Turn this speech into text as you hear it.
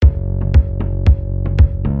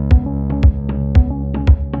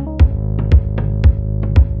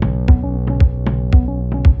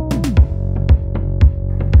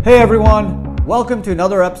Hey everyone, welcome to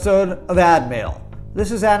another episode of Ad Mail.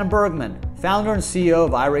 This is Adam Bergman, founder and CEO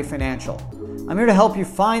of IRA Financial. I'm here to help you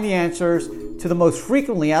find the answers to the most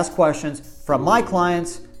frequently asked questions from my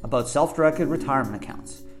clients about self-directed retirement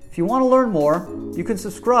accounts. If you want to learn more, you can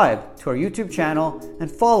subscribe to our YouTube channel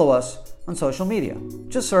and follow us on social media.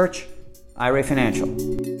 Just search IRA Financial.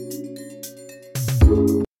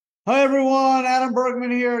 Hi everyone, Adam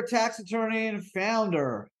Bergman here, tax attorney and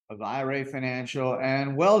founder of IRA Financial,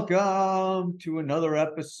 and welcome to another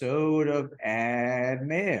episode of Ad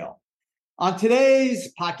Mail. On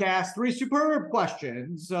today's podcast, three superb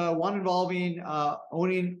questions, one involving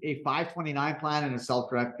owning a 529 plan in a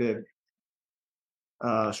self-directed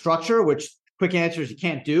structure, which quick answer is you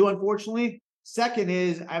can't do, unfortunately. Second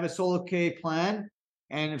is I have a solo K plan,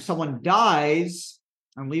 and if someone dies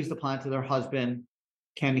and leaves the plan to their husband,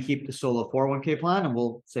 can they keep the solo 401k plan? And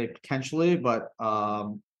we'll say potentially, but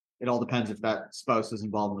it all depends if that spouse is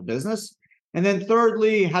involved in the business. And then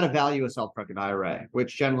thirdly, how to value a self-directed IRA,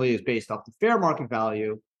 which generally is based off the fair market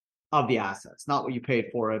value of the assets, not what you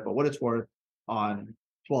paid for it, but what it's worth on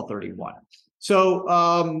 12/31.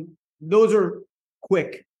 So those are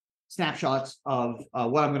quick snapshots of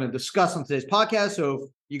what I'm going to discuss on today's podcast. So if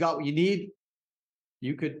you got what you need,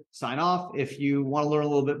 you could sign off. If you want to learn a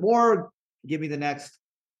little bit more, give me the next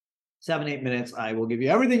 7-8 minutes. I will give you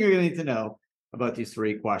everything you're going to need to know about these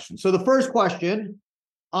three questions. So the first question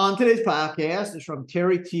on today's podcast is from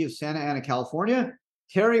Terry T. of Santa Ana, California.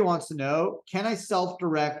 Terry wants to know, can I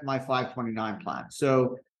self-direct my 529 plan?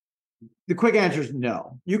 So the quick answer is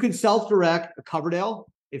no. You can self-direct a Coverdale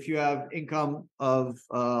if you have income of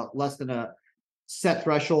less than a set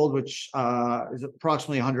threshold, which is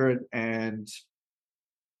approximately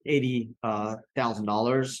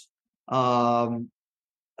 $180,000. A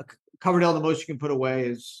Coverdale, the most you can put away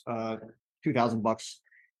is $2,000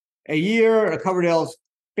 a year. A Coverdale is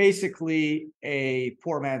basically a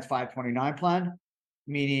poor man's 529 plan,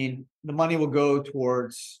 meaning the money will go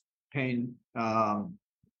towards paying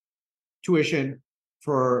tuition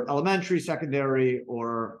for elementary, secondary,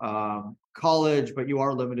 or college, but you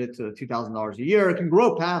are limited to $2,000 a year. It can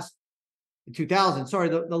grow past the $2,000. Sorry,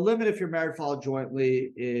 the limit if you're married filed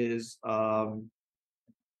jointly is I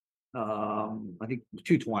think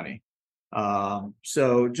 $220.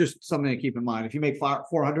 So just something to keep in mind. If you make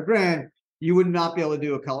 $400,000, you would not be able to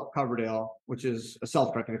do a Coverdale, which is a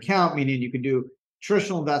self-directed account, meaning you can do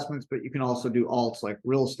traditional investments, but you can also do alts like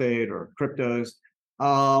real estate or cryptos.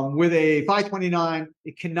 With a 529,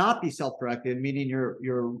 it cannot be self-directed, meaning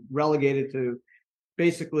you're relegated to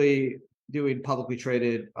basically doing publicly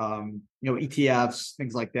traded, ETFs,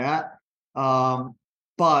 things like that.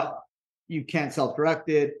 But you can't self-direct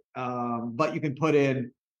it, but you can put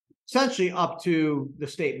in essentially up to the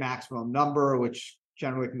state maximum number, which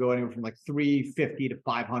generally can go anywhere from like 350 to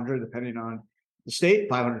 500, depending on the state,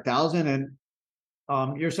 500,000. And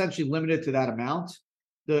you're essentially limited to that amount.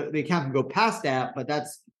 The account can go past that, but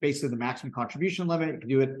that's basically the maximum contribution limit. You can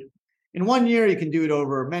do it in 1 year. You can do it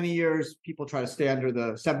over many years. People try to stay under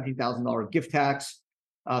the $17,000 gift tax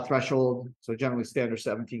threshold. So generally stay under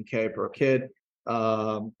 $17K per kid.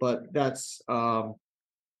 But that's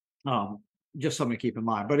just something to keep in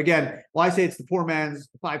mind. But again, why I say it's the poor man's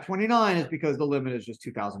 529 is because the limit is just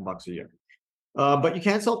 $2,000 a year. But you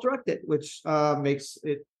can't self-direct it, which makes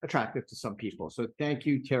it attractive to some people. So thank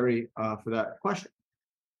you, Terry, for that question.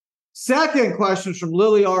 Second question is from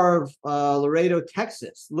Lily R. of Laredo,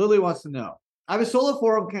 Texas. Lily wants to know, I have a solo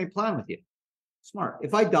 401k plan with you. Smart.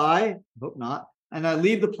 If I die, hope not, and I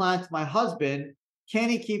leave the plan to my husband, can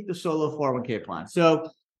he keep the solo 401k plan?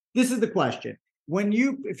 So this is the question.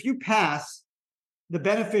 If you pass the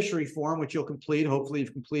beneficiary form, which you'll complete, hopefully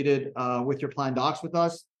you've completed with your plan docs with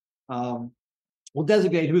us, we'll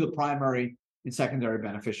designate who the primary and secondary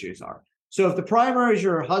beneficiaries are. So if the primary is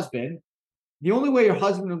your husband, the only way your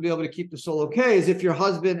husband will be able to keep the solo K is if your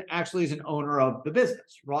husband actually is an owner of the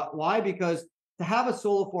business. Why? Because to have a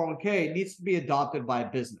solo 401k, it needs to be adopted by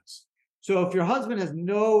a business. So if your husband has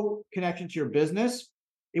no connection to your business,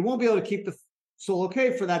 it won't be able to keep the solo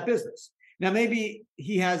K for that business. Now, maybe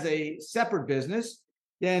he has a separate business,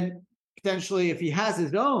 then potentially if he has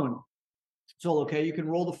his own solo K, you can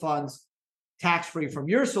roll the funds tax-free from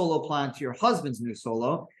your solo plan to your husband's new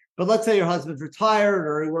solo. But let's say your husband's retired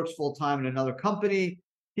or he works full-time in another company,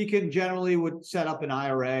 he would set up an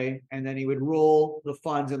IRA and then he would roll the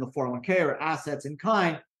funds in the 401k or assets in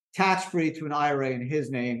kind tax-free to an IRA in his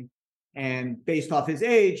name. And based off his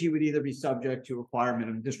age, he would either be subject to requirement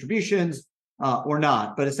of distributions or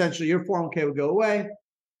not. But essentially your 401k would go away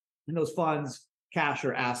and those funds, cash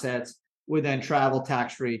or assets, would then travel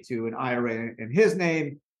tax-free to an IRA in his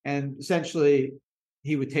name. And essentially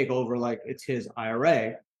he would take over like it's his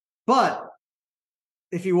IRA. But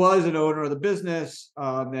if he was an owner of the business,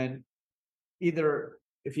 then either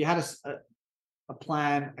if he had a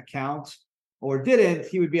plan account or didn't,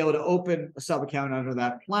 he would be able to open a sub account under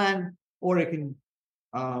that plan, or he can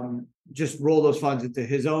just roll those funds into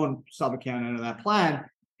his own sub account under that plan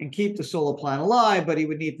and keep the solo plan alive. But he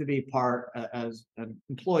would need to be part as an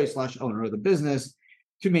employee / owner of the business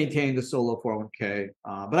to maintain the solo 401k.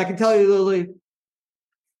 But I can tell you, Lily,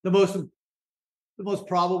 the most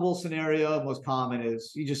probable scenario, most common,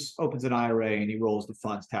 is he just opens an IRA and he rolls the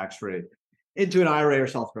funds tax-free into an IRA or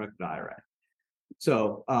self-directed IRA.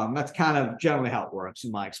 So that's kind of generally how it works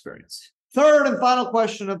in my experience. Third and final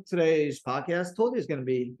question of today's podcast, told you it's going to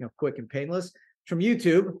be quick and painless, from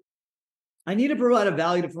YouTube. I need to provide a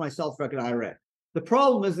value for my self-directed IRA. The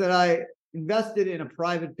problem is that I invested in a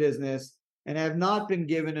private business and have not been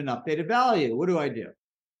given an updated value. What do I do?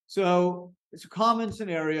 So it's a common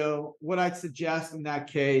scenario. What I'd suggest in that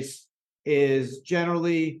case is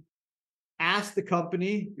generally ask the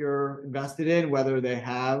company you're invested in whether they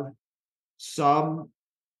have some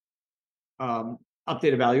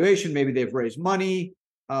updated valuation. Maybe they've raised money.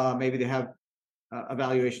 Maybe they have a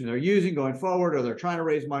valuation they're using going forward, or they're trying to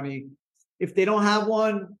raise money. If they don't have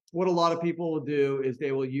one, what a lot of people will do is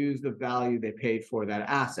they will use the value they paid for that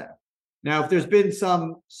asset. Now, if there's been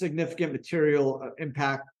some significant material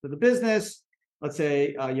impact to the business, let's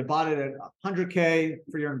say you bought it at 100K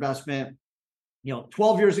for your investment,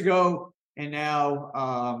 12 years ago, and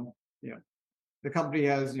now the company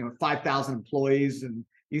has 5,000 employees, and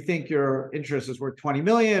you think your interest is worth 20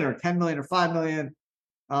 million or 10 million or 5 million,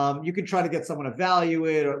 you can try to get someone to value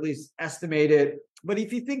it or at least estimate it. But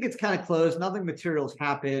if you think it's kind of close, nothing material has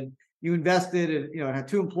happened, you invested, and it had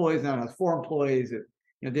 2 employees, now it has 4 employees,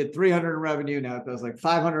 it did 300 in revenue, now it does like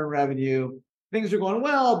 500 in revenue. Things are going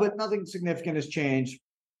well, but nothing significant has changed.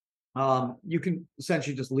 You can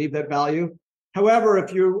essentially just leave that value. However,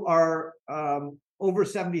 if you are over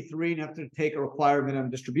 73 and have to take a required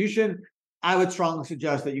minimum distribution, I would strongly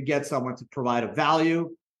suggest that you get someone to provide a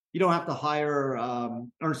value. You don't have to hire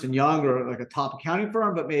Ernst & Young or like a top accounting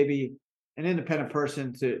firm, but maybe an independent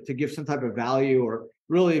person to give some type of value, or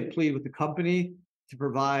really plead with the company to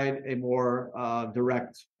provide a more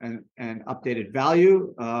direct and updated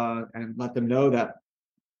value, and let them know that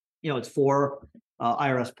it's for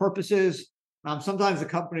IRS purposes. Sometimes the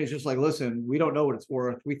company is just like, listen, we don't know what it's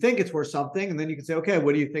worth. We think it's worth something. And then you can say, okay,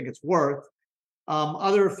 what do you think it's worth?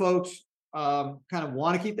 Other folks kind of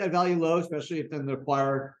want to keep that value low, especially if they're in the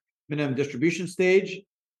required minimum distribution stage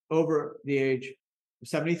over the age of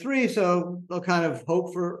 73. So they'll kind of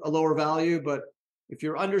hope for a lower value. But if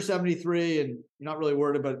you're under 73 and you're not really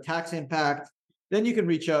worried about tax impact, then you can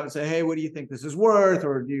reach out and say, hey, what do you think this is worth?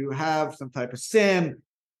 Or do you have some type of SIM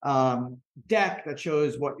deck that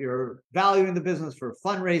shows what you're valuing the business for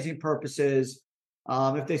fundraising purposes?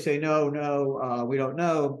 If they say no, we don't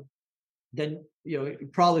know, then you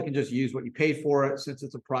probably can just use what you paid for it. Since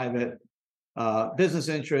it's a private business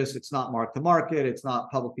interest, it's not marked to market, it's not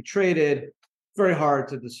publicly traded. It's very hard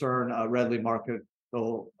to discern a readily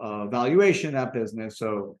marketable valuation of that business.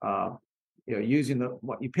 So using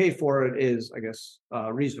what you paid for it is, I guess,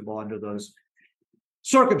 reasonable under those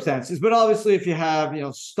circumstances. But obviously, if you have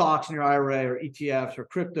stocks in your IRA or ETFs or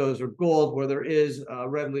cryptos or gold where there is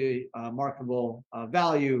readily marketable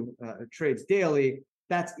value, it trades daily,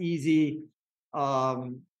 that's easy.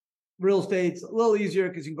 Real estate's a little easier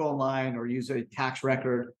because you can go online or use a tax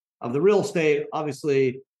record of the real estate.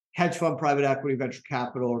 Obviously, hedge fund, private equity, venture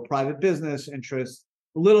capital, or private business interests,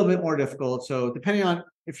 a little bit more difficult. So depending on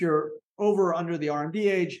if you're over or under the R&D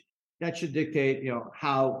age, that should dictate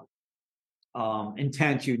how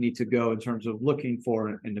intent you need to go in terms of looking for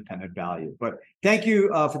an independent value. But thank you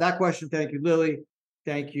for that question. Thank you, Lily.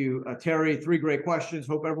 Thank you, Terry. 3 great questions.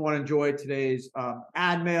 Hope everyone enjoyed today's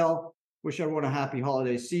ad mail. Wish everyone a happy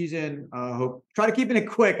holiday season. Try to keep it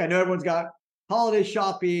quick. I know everyone's got holiday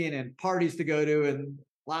shopping and parties to go to, and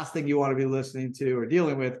last thing you want to be listening to or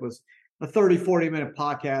dealing with was a 30-40-minute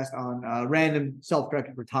podcast on random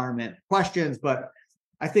self-directed retirement questions. But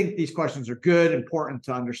I think these questions are good, important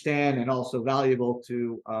to understand, and also valuable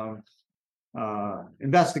to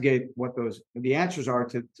investigate what the answers are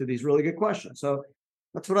to these really good questions. So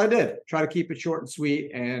that's what I did. Try to keep it short and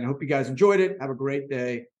sweet, and hope you guys enjoyed it. Have a great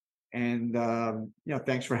day. And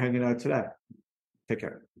thanks for hanging out today. Take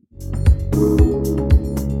care.